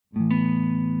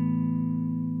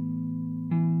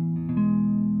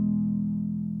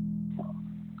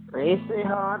Hey,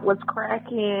 sweetheart, what's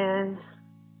cracking?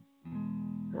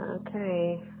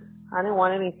 Okay, I didn't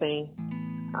want anything.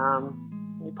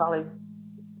 You probably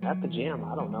at the gym.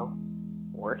 I don't know,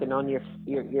 working on your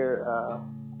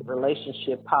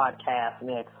relationship podcast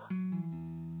next.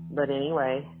 But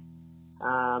anyway,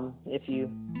 if you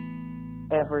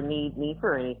ever need me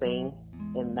for anything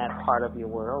in that part of your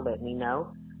world, let me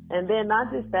know. And then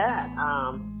not just that,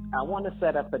 I want to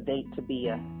set up a date to be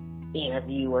a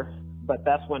interviewer, but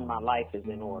that's when my life is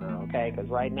in order, okay? Because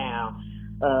right now,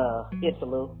 it's a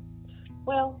little,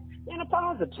 well, in a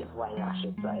positive way, I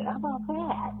should say. How about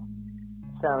that?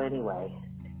 So anyway,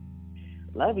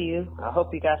 love you. I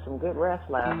hope you got some good rest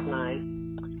last night.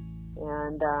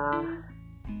 And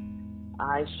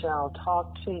I shall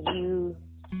talk to you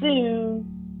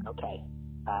soon. Okay,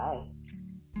 bye.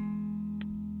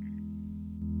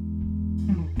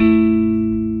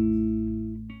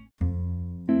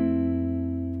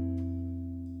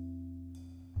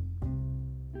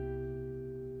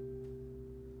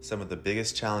 Some of the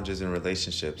biggest challenges in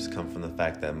relationships come from the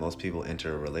fact that most people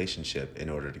enter a relationship in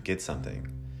order to get something.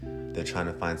 They're trying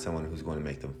to find someone who's going to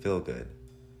make them feel good.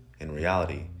 In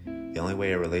reality, the only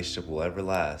way a relationship will ever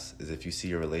last is if you see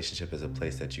your relationship as a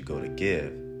place that you go to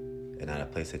give and not a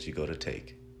place that you go to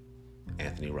take.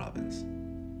 Anthony Robbins.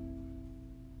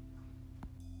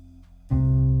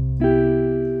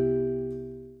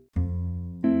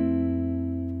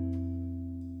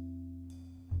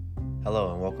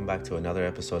 Hello and welcome back to another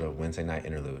episode of Wednesday Night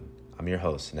Interlude. I'm your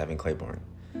host, Nevin Claiborne.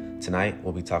 Tonight,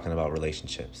 we'll be talking about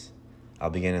relationships. I'll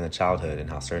begin in the childhood and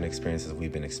how certain experiences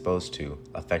we've been exposed to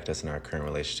affect us in our current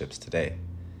relationships today.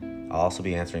 I'll also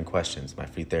be answering questions, my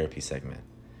free therapy segment.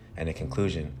 And in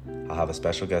conclusion, I'll have a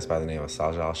special guest by the name of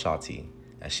Sajal Shati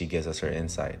as she gives us her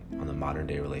insight on the modern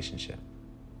day relationship.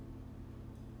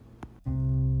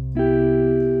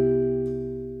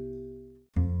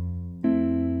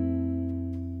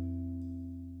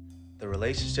 The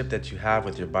relationship that you have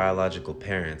with your biological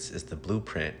parents is the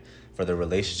blueprint for the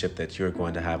relationship that you're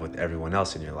going to have with everyone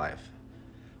else in your life.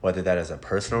 Whether that is a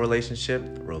personal relationship,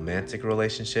 romantic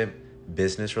relationship,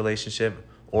 business relationship,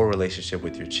 or relationship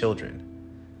with your children.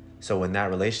 So when that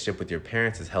relationship with your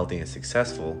parents is healthy and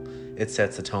successful, it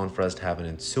sets the tone for us to have an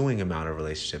ensuing amount of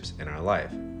relationships in our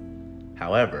life.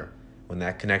 However, when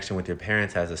that connection with your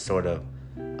parents has a sort of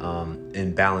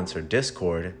imbalance or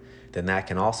discord, then that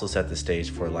can also set the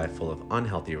stage for a life full of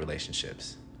unhealthy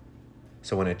relationships.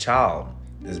 So when a child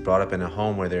is brought up in a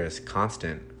home where there is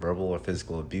constant verbal or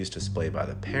physical abuse displayed by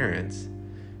the parents,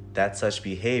 that such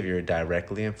behavior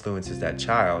directly influences that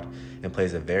child and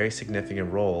plays a very significant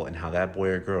role in how that boy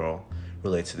or girl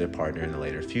relates to their partner in the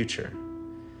later future.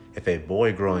 If a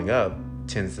boy growing up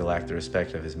tends to lack the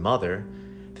respect of his mother,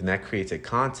 then that creates a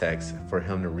context for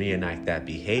him to reenact that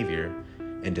behavior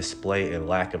and display a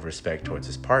lack of respect towards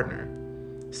his partner.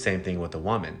 Same thing with a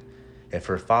woman. If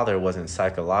her father wasn't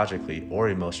psychologically or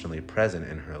emotionally present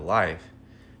in her life,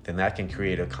 then that can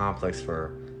create a complex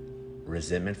for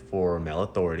resentment for male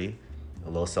authority,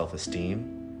 a low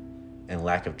self-esteem, and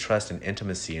lack of trust and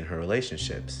intimacy in her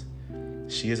relationships.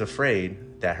 She is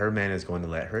afraid that her man is going to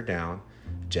let her down,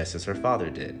 just as her father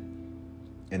did.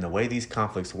 And the way these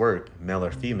conflicts work, male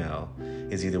or female,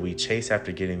 is either we chase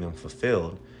after getting them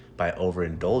fulfilled by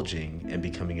overindulging and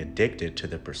becoming addicted to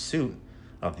the pursuit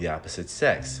of the opposite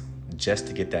sex, just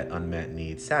to get that unmet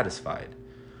need satisfied.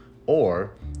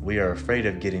 Or we are afraid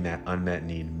of getting that unmet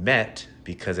need met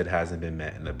because it hasn't been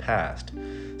met in the past.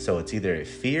 So it's either a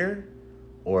fear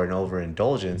or an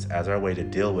overindulgence as our way to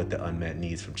deal with the unmet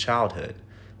needs from childhood,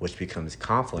 which becomes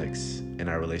conflicts in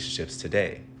our relationships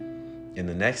today. In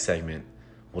the next segment,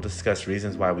 we'll discuss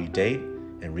reasons why we date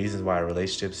and reasons why our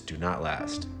relationships do not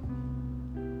last.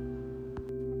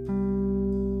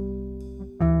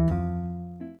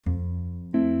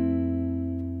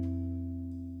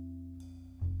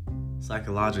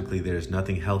 Psychologically, there is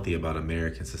nothing healthy about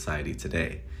American society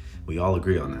today. We all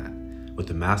agree on that. With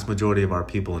the mass majority of our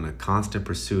people in a constant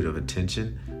pursuit of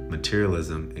attention,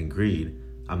 materialism, and greed,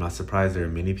 I'm not surprised there are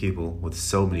many people with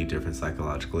so many different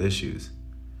psychological issues.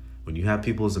 When you have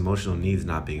people's emotional needs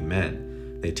not being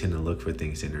met, they tend to look for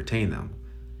things to entertain them.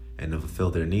 And to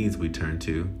fulfill their needs, we turn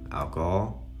to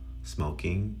alcohol,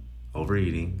 smoking,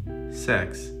 overeating,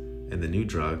 sex, and the new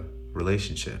drug,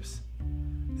 relationships.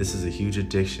 This is a huge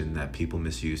addiction that people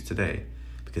misuse today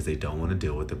because they don't want to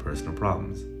deal with their personal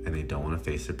problems and they don't want to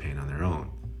face their pain on their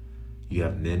own. You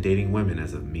have men dating women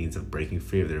as a means of breaking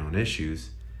free of their own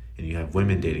issues, and you have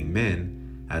women dating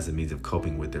men as a means of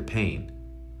coping with their pain.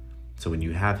 So when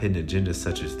you have hidden agendas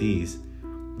such as these,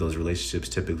 those relationships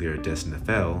typically are destined to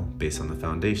fail based on the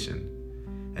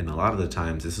foundation. And a lot of the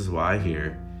times, this is why I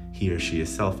hear he or she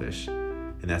is selfish.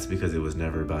 And that's because it was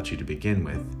never about you to begin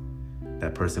with.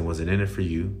 That person wasn't in it for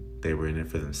you, they were in it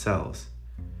for themselves.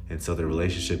 And so the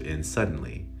relationship ends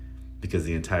suddenly because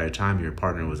the entire time your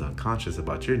partner was unconscious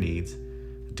about your needs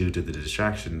due to the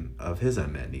distraction of his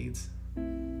unmet needs.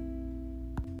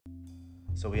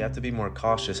 So we have to be more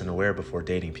cautious and aware before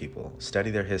dating people. Study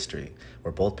their history.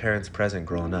 Were both parents present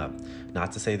growing up?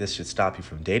 Not to say this should stop you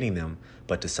from dating them,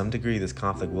 but to some degree this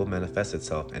conflict will manifest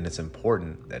itself, and it's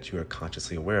important that you are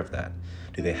consciously aware of that.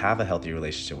 Do they have a healthy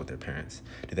relationship with their parents?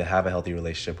 Do they have a healthy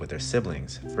relationship with their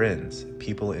siblings, friends,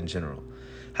 people in general?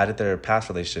 How did their past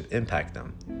relationship impact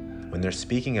them? When they're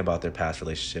speaking about their past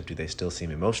relationship, do they still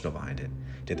seem emotional behind it?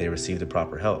 Did they receive the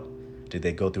proper help? Did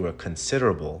they go through a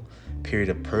considerable period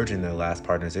of purging their last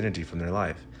partner's energy from their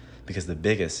life? Because the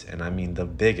biggest, and I mean the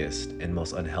biggest and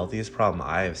most unhealthiest problem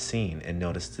I have seen and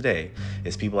noticed today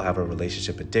is people have a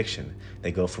relationship addiction.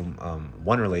 They go from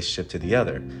one relationship to the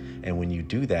other. And when you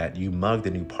do that, you mug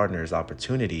the new partner's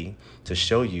opportunity to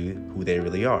show you who they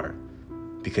really are,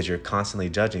 because you're constantly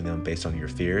judging them based on your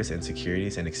fears,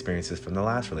 insecurities, and experiences from the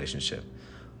last relationship.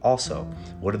 Also,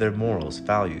 what are their morals,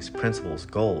 values, principles,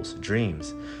 goals,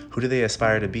 dreams? Who do they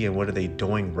aspire to be, and what are they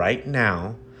doing right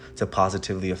now to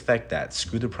positively affect that?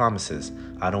 Screw the promises.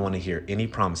 I don't want to hear any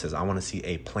promises. I want to see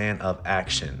a plan of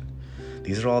action.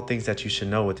 These are all things that you should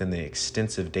know within the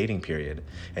extensive dating period.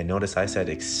 And notice I said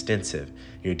extensive.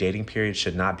 Your dating period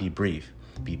should not be brief.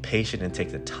 Be patient and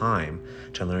take the time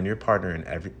to learn your partner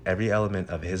in every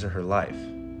element of his or her life.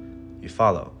 You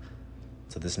follow?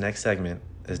 So this next segment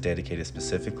is dedicated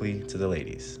specifically to the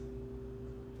ladies.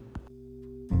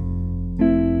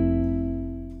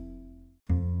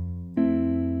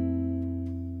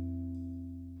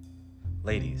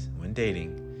 Ladies, when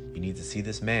dating, you need to see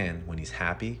this man when he's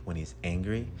happy, when he's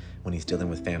angry, when he's dealing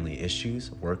with family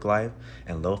issues, work life,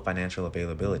 and low financial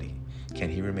availability.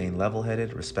 Can he remain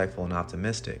level-headed, respectful, and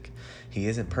optimistic? He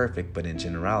isn't perfect, but in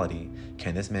generality,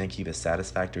 can this man keep a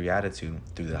satisfactory attitude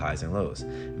through the highs and lows?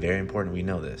 Very important we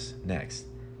know this. Next,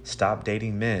 stop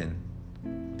dating men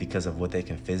because of what they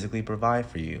can physically provide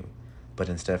for you, but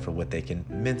instead for what they can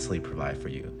mentally provide for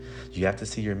you. You have to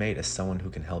see your mate as someone who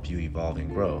can help you evolve and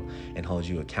grow and hold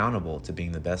you accountable to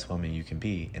being the best woman you can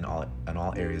be in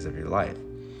all areas of your life.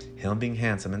 Him being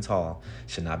handsome and tall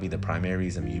should not be the primary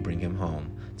reason you bring him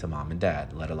home to mom and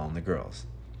dad, let alone the girls.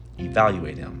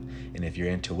 Evaluate him, and if your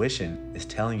intuition is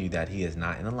telling you that he is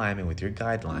not in alignment with your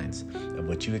guidelines of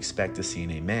what you expect to see in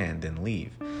a man, then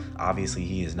leave. Obviously,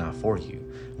 he is not for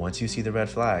you. Once you see the red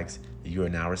flags, you are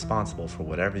now responsible for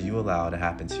whatever you allow to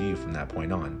happen to you from that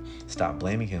point on. Stop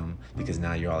blaming him because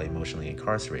now you're all emotionally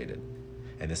incarcerated.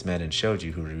 And this man showed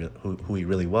you who he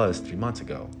really was 3 months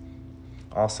ago.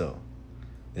 Also,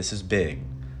 this is big.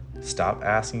 Stop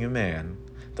asking a man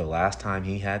the last time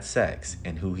he had sex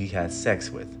and who he had sex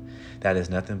with. That is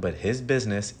nothing but his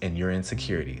business and your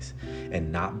insecurities,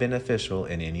 and not beneficial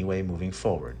in any way moving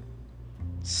forward.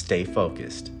 Stay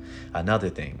focused. Another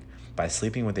thing, by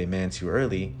sleeping with a man too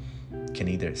early can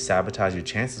either sabotage your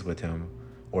chances with him,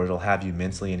 or it'll have you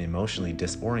mentally and emotionally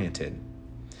disoriented.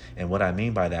 And what I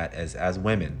mean by that is, as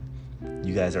women,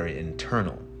 you guys are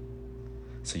internal.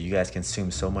 So you guys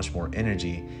consume so much more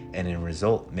energy, and in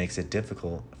result makes it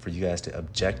difficult for you guys to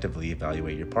objectively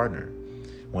evaluate your partner.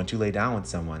 Once you lay down with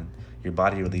someone, your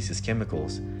body releases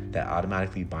chemicals that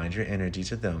automatically bind your energy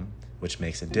to them, which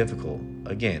makes it difficult,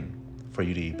 again, for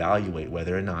you to evaluate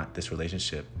whether or not this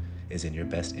relationship is in your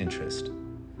best interest.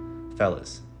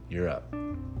 Fellas, you're up.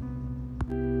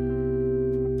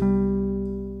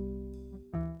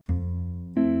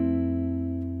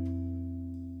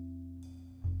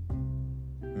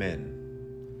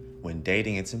 Men, when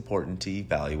dating, it's important to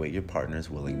evaluate your partner's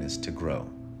willingness to grow.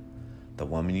 The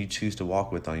woman you choose to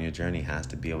walk with on your journey has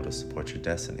to be able to support your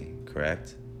destiny,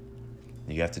 correct?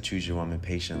 You have to choose your woman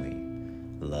patiently.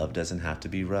 Love doesn't have to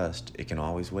be rushed. It can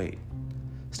always wait.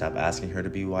 Stop asking her to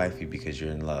be wifey because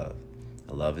you're in love.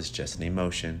 Love is just an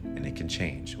emotion, and it can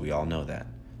change. We all know that.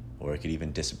 Or it could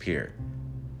even disappear.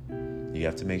 You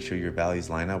have to make sure your values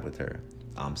line up with her.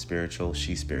 I'm spiritual,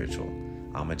 she's spiritual.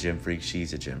 I'm a gym freak,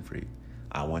 she's a gym freak.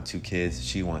 I want 2 kids,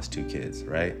 she wants 2 kids,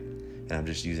 right? And I'm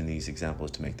just using these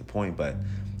examples to make the point, but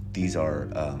these are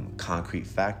concrete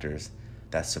factors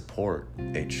that support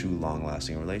a true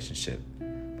long-lasting relationship.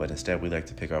 But instead, we like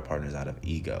to pick our partners out of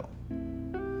ego.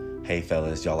 Hey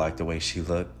fellas, y'all like the way she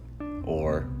looked?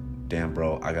 Or, damn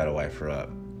bro, I gotta wife her up.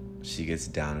 She gets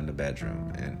down in the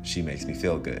bedroom and she makes me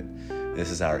feel good. This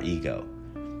is our ego.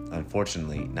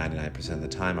 Unfortunately, 99% of the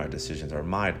time our decisions are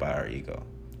mired by our ego.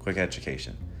 Quick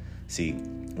education. See,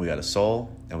 we got a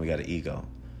soul and we got an ego.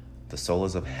 The soul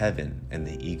is of heaven and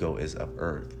the ego is of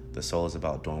earth. The soul is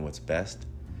about doing what's best.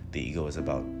 The ego is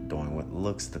about doing what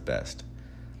looks the best.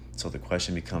 So the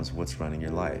question becomes, what's running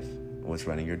your life? What's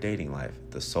running your dating life?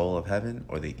 The soul of heaven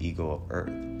or the ego of earth?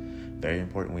 Very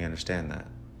important we understand that.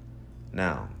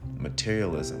 Now,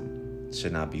 materialism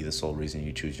should not be the sole reason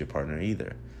you choose your partner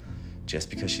either. Just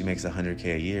because she makes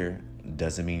 $100K a year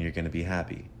doesn't mean you're going to be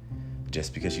happy.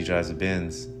 Just because she drives a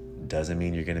Benz doesn't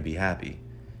mean you're going to be happy.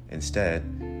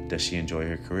 Instead, does she enjoy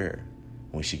her career?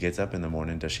 When she gets up in the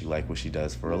morning, does she like what she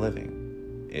does for a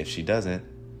living? If she doesn't,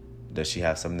 does she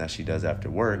have something that she does after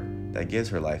work that gives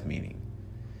her life meaning?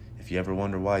 If you ever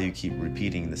wonder why you keep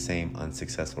repeating the same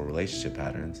unsuccessful relationship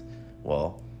patterns,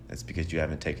 well, it's because you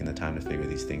haven't taken the time to figure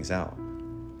these things out.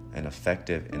 An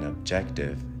effective and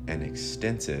objective and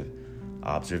extensive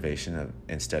observation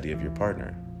and study of your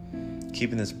partner.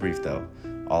 Keeping this brief though,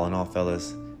 all in all,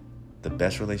 fellas, the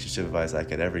best relationship advice I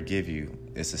could ever give you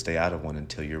is to stay out of one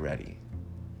until you're ready,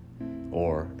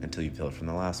 or until you've healed from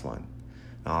the last one.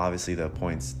 Now, obviously, the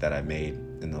points that I made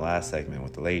in the last segment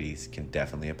with the ladies can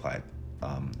definitely apply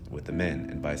with the men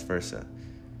and vice versa.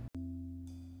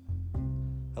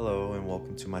 Hello, and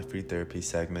welcome to my free therapy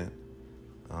segment.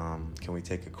 Can we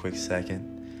take a quick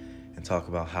second and talk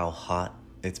about how hot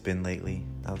it's been lately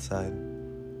outside?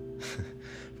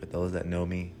 For those that know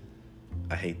me,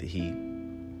 I hate the heat,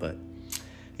 but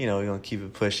we're going to keep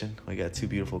it pushing. We got two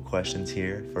beautiful questions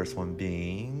here. First one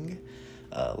being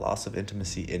loss of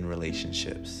intimacy in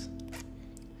relationships.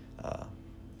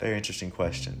 Very interesting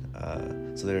question.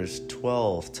 So there's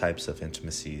 12 types of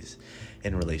intimacies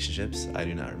in relationships. I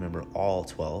do not remember all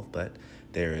 12, but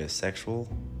there is sexual,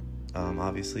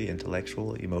 obviously,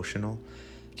 intellectual, emotional,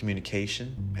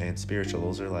 communication, and spiritual.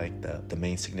 Those are like the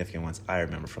main significant ones I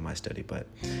remember from my study. But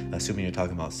assuming you're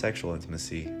talking about sexual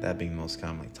intimacy, that being most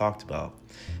commonly talked about,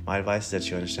 my advice is that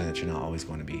you understand that you're not always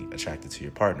going to be attracted to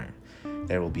your partner.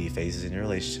 There will be phases in your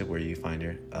relationship where you find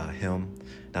him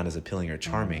not as appealing or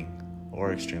charming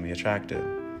or extremely attractive.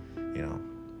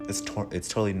 It's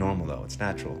totally normal though. It's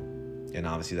natural. And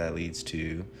obviously that leads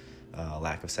to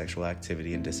lack of sexual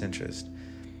activity and disinterest.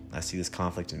 I see this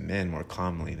conflict in men more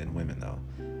commonly than women though.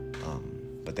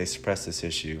 But they suppress this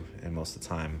issue, and most of the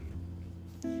time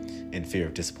in fear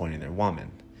of disappointing their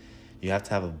woman. You have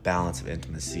to have a balance of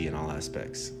intimacy in all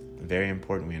aspects. Very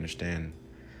important we understand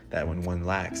that when one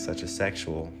lacks, such as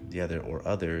sexual, the other or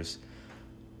others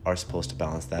are supposed to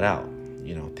balance that out,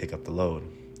 pick up the load.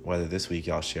 Whether this week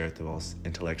y'all shared the most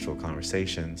intellectual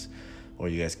conversations or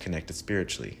you guys connected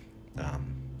spiritually.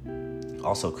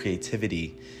 Also,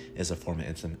 creativity is a form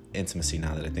of intimacy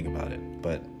now that I think about it.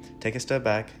 But take a step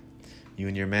back. You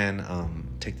and your man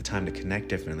take the time to connect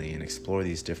differently and explore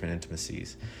these different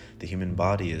intimacies. The human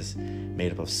body is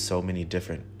made up of so many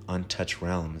different untouched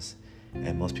realms,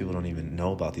 and most people don't even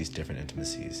know about these different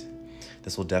intimacies.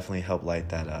 This will definitely help light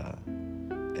that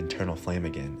internal flame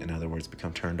again. In other words,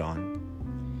 become turned on.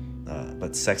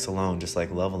 But sex alone, just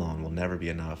like love alone, will never be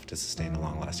enough to sustain a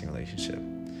long-lasting relationship.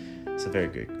 It's a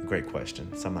very great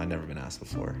question. Something I've never been asked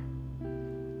before.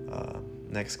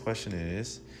 Next question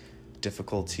is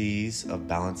difficulties of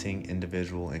balancing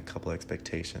individual and couple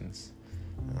expectations.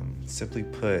 Simply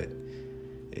put,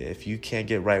 if you can't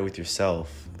get right with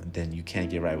yourself, then you can't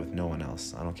get right with no one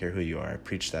else. I don't care who you are. I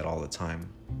preach that all the time.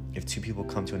 If two people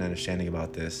come to an understanding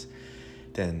about this,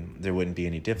 then there wouldn't be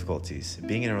any difficulties.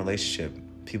 Being in a relationship,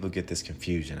 people get this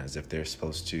confusion as if they're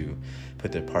supposed to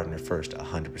put their partner first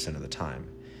 100% of the time.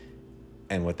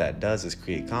 And what that does is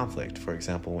create conflict. For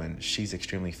example, when she's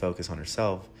extremely focused on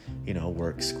herself,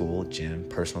 work, school, gym,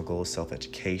 personal goals,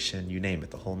 self-education, you name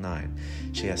it, the whole nine.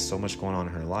 She has so much going on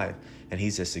in her life, and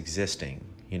he's just existing.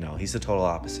 He's the total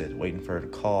opposite, waiting for her to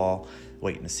call,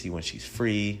 waiting to see when she's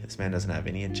free. This man doesn't have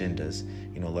any agendas,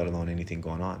 let alone anything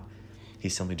going on.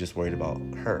 He's simply just worried about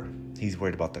her. He's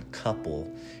worried about the couple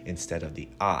instead of the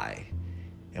I.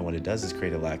 And what it does is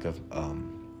create a lack of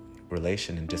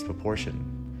relation and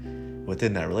disproportion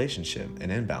within that relationship, an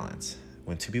imbalance.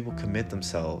 When two people commit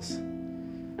themselves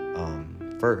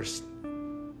first,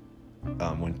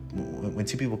 when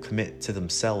two people commit to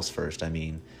themselves first,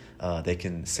 they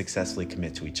can successfully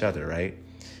commit to each other, right?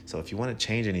 So if you want to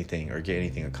change anything or get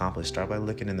anything accomplished, start by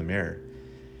looking in the mirror.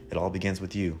 It all begins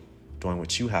with you, doing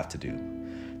what you have to do.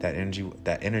 That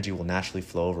energy will naturally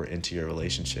flow over into your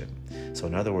relationship. So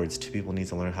in other words, two people need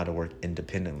to learn how to work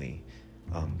independently.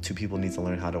 Two people need to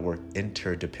learn how to work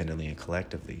interdependently and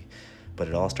collectively. But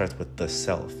it all starts with the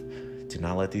self. Do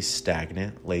not let these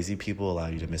stagnant, lazy people allow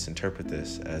you to misinterpret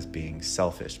this as being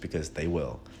selfish, because they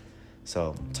will.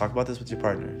 So talk about this with your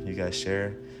partner. You guys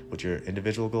share what your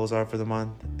individual goals are for the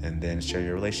month, and then share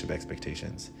your relationship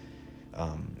expectations.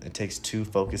 It takes two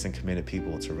focused and committed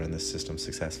people to run this system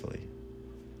successfully.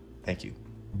 Thank you.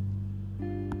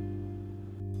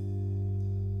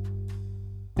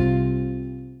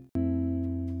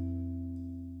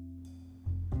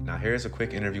 Now here's a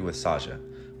quick interview with Saja,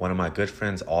 one of my good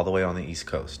friends all the way on the East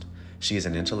Coast. She is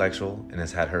an intellectual and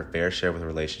has had her fair share with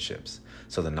relationships,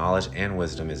 so the knowledge and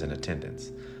wisdom is in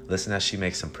attendance. Listen as she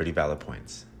makes some pretty valid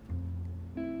points.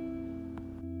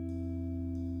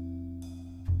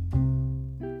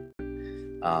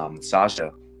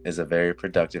 Saja is a very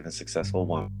productive and successful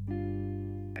woman,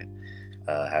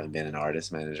 having been an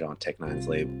artist manager on Tech Nine's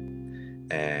label,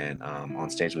 and on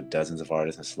stage with dozens of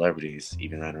artists and celebrities,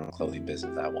 even ran her own clothing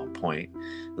business at one point.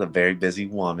 A very busy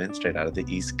woman, straight out of the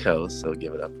East Coast, so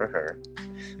give it up for her.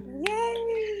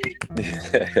 Yay!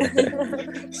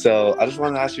 So I just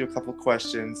wanted to ask you a couple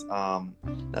questions.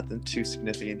 Nothing too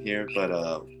significant here,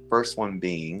 but first one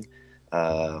being,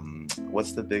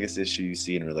 what's the biggest issue you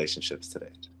see in relationships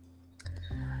today?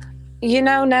 You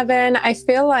know, Nevin, I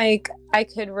feel like I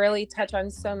could really touch on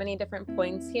so many different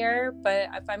points here, but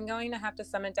if I'm going to have to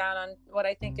sum it down on what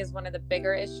I think is one of the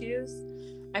bigger issues,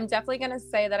 I'm definitely going to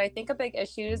say that I think a big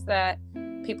issue is that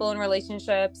people in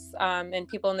relationships and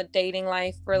people in the dating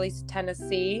life really tend to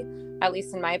see, at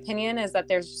least in my opinion, is that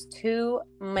there's just too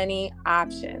many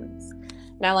options.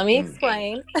 Now, let me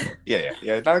explain. Yeah.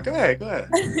 No, go ahead.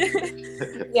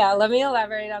 Yeah, let me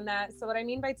elaborate on that. So what I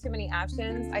mean by too many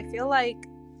options, I feel like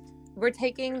we're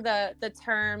taking the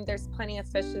term "there's plenty of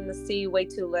fish in the sea" way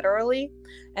too literally.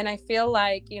 And I feel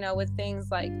like, you know, with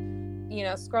things like, you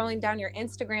know, scrolling down your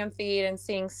Instagram feed and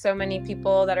seeing so many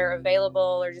people that are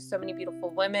available, or just so many beautiful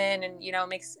women, and, you know,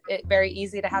 makes it very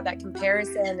easy to have that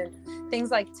comparison, and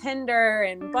things like Tinder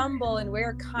and Bumble, and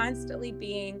we're constantly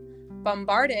being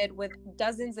bombarded with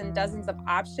dozens and dozens of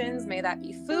options, may that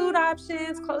be food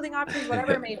options, clothing options,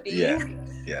 whatever it may be.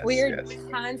 Yes, we are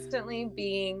constantly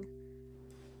being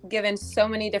given so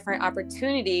many different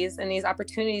opportunities, and these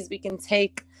opportunities we can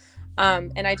take,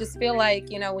 and I just feel like,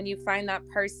 you know, when you find that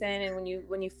person, and when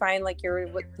you find like you're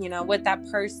with, you know, with that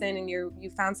person, and you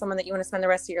found someone that you want to spend the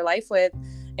rest of your life with,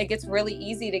 it gets really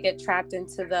easy to get trapped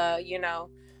into the, you know,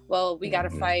 well, we got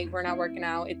to fight, we're not working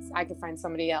out, I can find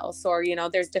somebody else, or, you know,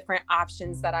 there's different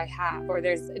options that I have, or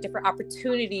there's different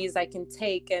opportunities I can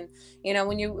take. And, you know,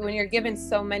 when you're given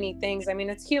so many things, I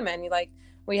mean, it's human,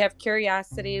 we have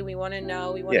curiosity, we want to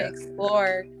know, we want to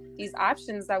explore these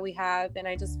options that we have. And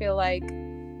I just feel like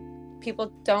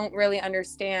people don't really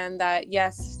understand that,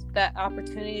 yes, that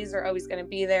opportunities are always going to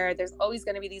be there. There's always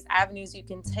going to be these avenues you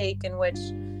can take in which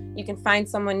you can find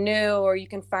someone new, or you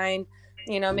can find,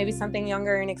 you know, maybe something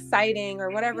younger and exciting, or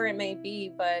whatever it may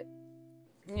be. But,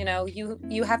 you know,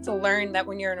 you have to learn that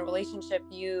when you're in a relationship,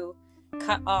 you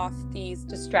cut off these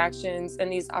distractions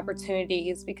and these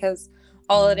opportunities, because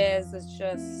all it is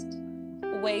just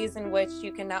ways in which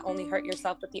you can not only hurt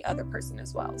yourself, but the other person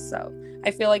as well. So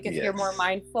I feel like if you're more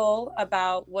mindful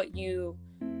about what you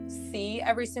see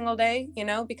every single day, you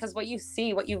know, because what you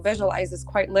see, what you visualize is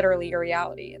quite literally your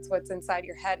reality. It's what's inside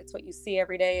your head. It's what you see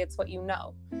every day. It's what you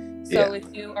know. So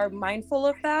if you are mindful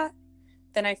of that,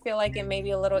 then I feel like it may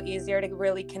be a little easier to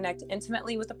really connect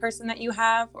intimately with the person that you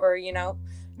have, or, you know,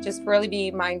 just really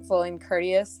be mindful and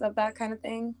courteous of that kind of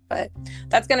thing. But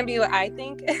that's going to be what I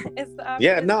think is the option.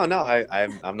 Yeah, no,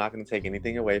 I'm not going to take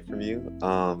anything away from you.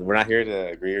 We're not here to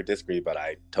agree or disagree, but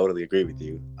I totally agree with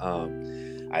you.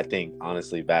 I think,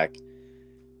 honestly, back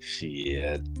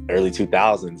early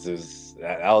 2000s,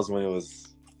 that was when it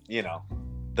was, you know,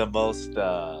 the most...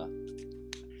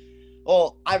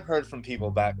 well, I've heard from people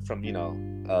back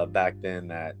then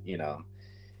that, you know,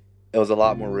 it was a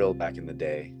lot more real back in the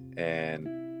day.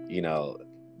 And, you know,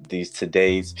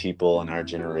 today's people in our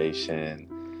generation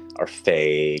are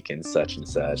fake and such and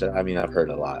such. I mean, I've heard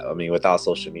a lot. I mean, without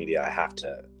social media,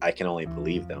 I can only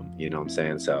believe them. You know what I'm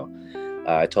saying? So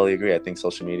I totally agree. I think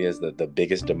social media is the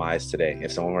biggest demise today.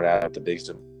 If someone were to add up the biggest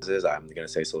demise, I'm going to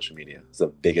say social media is the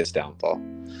biggest downfall.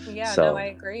 Yeah, so, no, I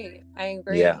agree.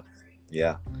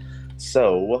 Yeah.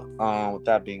 So, with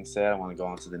that being said, I want to go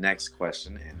on to the next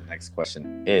question. And the next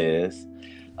question is,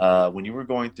 when you were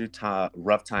going through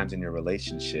rough times in your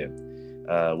relationship,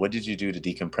 what did you do to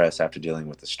decompress after dealing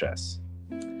with the stress?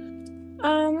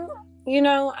 You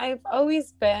know, I've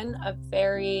always been a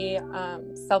very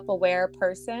self-aware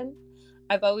person.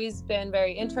 I've always been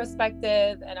very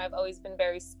introspective, and I've always been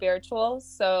very spiritual.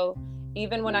 So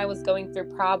even when I was going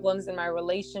through problems in my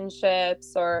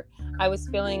relationships, or I was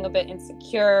feeling a bit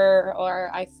insecure, or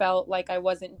I felt like I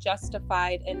wasn't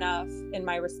justified enough in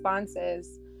my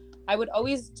responses, I would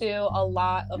always do a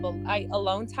lot of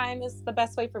alone time is the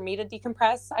best way for me to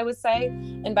decompress, I would say.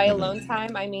 And by alone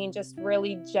time, I mean just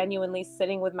really genuinely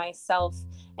sitting with myself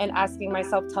and asking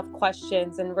myself tough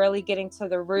questions and really getting to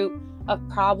the root of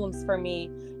problems for me.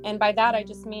 And by that, I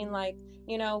just mean like,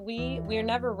 you know, we're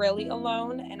never really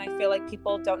alone. And I feel like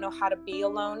people don't know how to be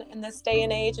alone in this day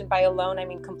and age. And by alone, I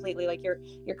mean completely, like you're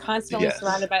constantly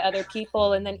surrounded by other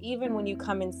people. And then even when you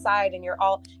come inside and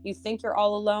you think you're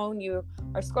all alone, you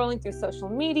are scrolling through social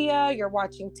media, you're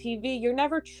watching TV, you're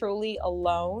never truly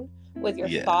alone with your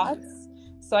thoughts.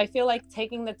 So I feel like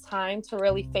taking the time to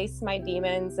really face my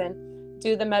demons and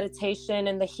do the meditation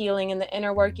and the healing and the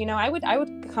inner work, you know, I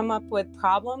would come up with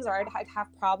problems, or I'd have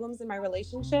problems in my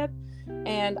relationship,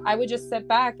 and I would just sit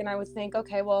back and I would think,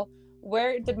 okay, well,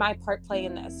 where did my part play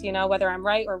in this? You know, whether I'm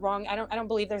right or wrong. I don't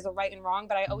believe there's a right and wrong,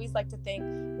 but I always like to think,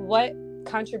 what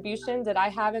contribution did I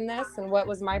have in this, and what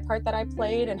was my part that I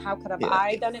played, and how could have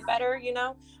I done it better? You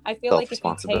know, I feel like if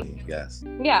you take,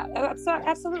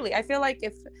 absolutely. I feel like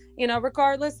if, you know,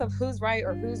 regardless of who's right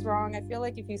or who's wrong, I feel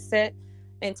like if you sit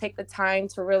and take the time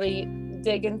to really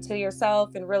dig into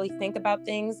yourself and really think about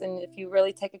things, and if you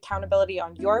really take accountability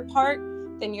on your part,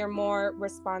 then you're more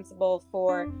responsible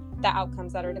for the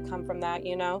outcomes that are to come from that,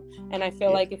 you know? And I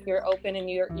feel like if you're open and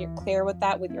you're clear with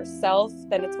that with yourself,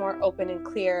 then it's more open and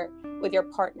clear with your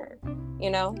partner,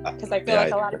 you know? Because I feel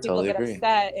like a lot of people get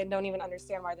upset and don't even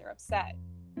understand why they're upset.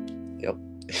 Yep.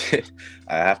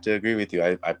 I have to agree with you.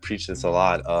 I preach this a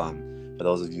lot. For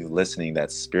those of you listening,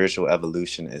 that spiritual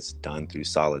evolution is done through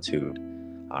solitude.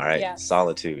 All right. Yes.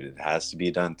 Solitude. It has to be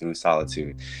done through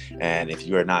solitude. And if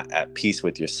you are not at peace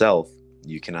with yourself,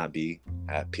 you cannot be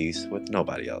at peace with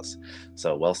nobody else.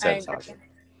 So well said, Sasha.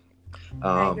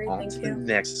 On to the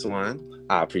next one.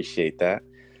 I appreciate that.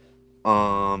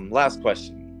 Last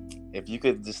question. If you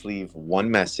could just leave one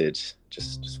message,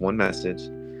 just one message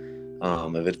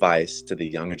of advice to the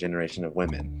younger generation of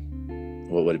women,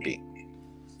 what would it be?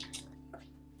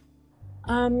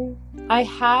 I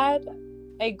had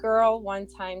a girl one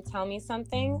time tell me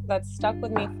something that stuck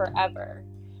with me forever.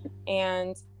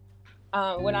 And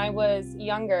when I was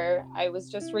younger, I was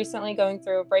just recently going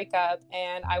through a breakup,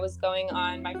 and I was going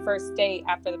on my first date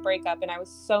after the breakup, and I was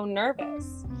so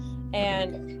nervous.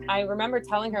 And I remember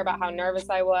telling her about how nervous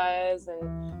I was,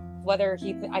 and whether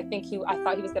I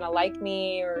thought he was going to like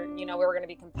me, or, you know, we were going to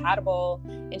be compatible.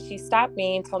 And she stopped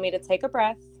me and told me to take a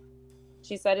breath.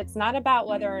 She said, it's not about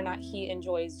whether or not he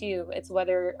enjoys you, it's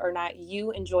whether or not you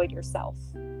enjoyed yourself.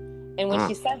 And when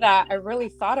she said that, I really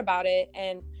thought about it.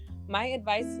 And my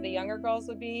advice to the younger girls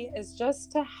would be, is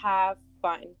just to have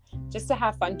fun. Just to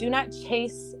have fun. Do not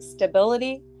chase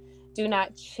stability. Do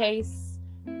not chase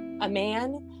a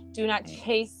man. Do not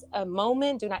chase a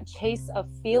moment. Do not chase a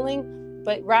feeling,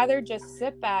 but rather just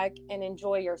sit back and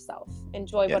enjoy yourself.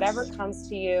 Enjoy whatever comes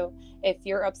to you. If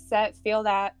you're upset, feel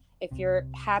that. If you're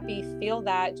happy, feel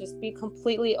that. Just be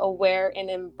completely aware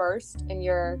and immersed in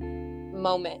your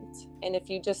moment. And if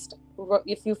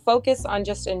you focus on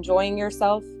just enjoying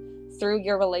yourself through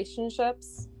your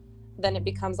relationships, then it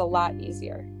becomes a lot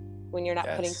easier when you're not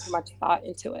putting too much thought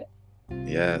into it.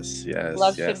 Yes.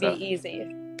 Love should be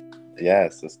easy.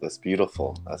 Yes, that's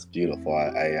beautiful. That's beautiful.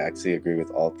 I actually agree with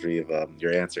all three of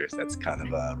your answers. That's kind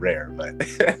of rare, but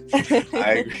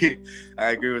I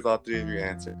agree with all three of your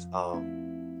answers.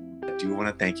 I do want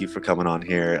to thank you for coming on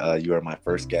here. You are my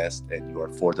first guest, and you are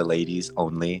for the ladies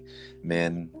only.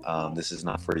 Men, this is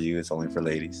not for you. It's only for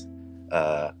ladies.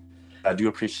 I do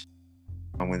appreciate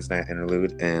on Wednesday Night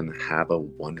Interlude, and have a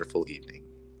wonderful evening.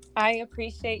 I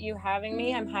appreciate you having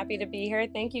me. I'm happy to be here.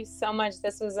 Thank you so much.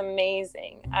 This was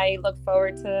amazing. I look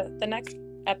forward to the next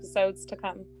episodes to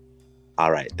come.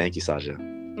 All right. Thank you, Sasha.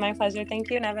 My pleasure. Thank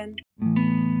you, Nevin.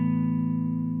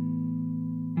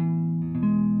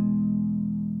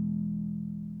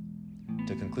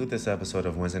 To conclude this episode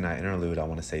of Wednesday Night Interlude, I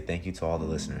want to say thank you to all the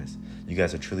listeners. You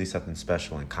guys are truly something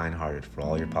special and kind-hearted for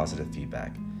all your positive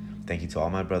feedback. Thank you to all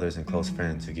my brothers and close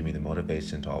friends who give me the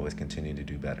motivation to always continue to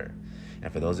do better.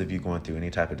 And for those of you going through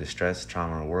any type of distress,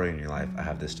 trauma, or worry in your life, I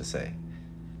have this to say.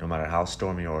 No matter how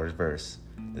stormy or adverse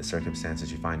the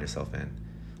circumstances you find yourself in,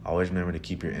 always remember to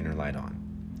keep your inner light on.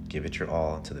 Give it your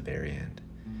all to the very end.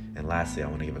 And lastly, I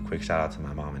want to give a quick shout out to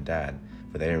my mom and dad,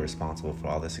 for they are responsible for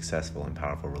all the successful and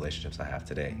powerful relationships I have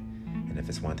today. And if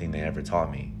it's one thing they ever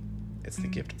taught me, it's the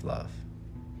gift of love.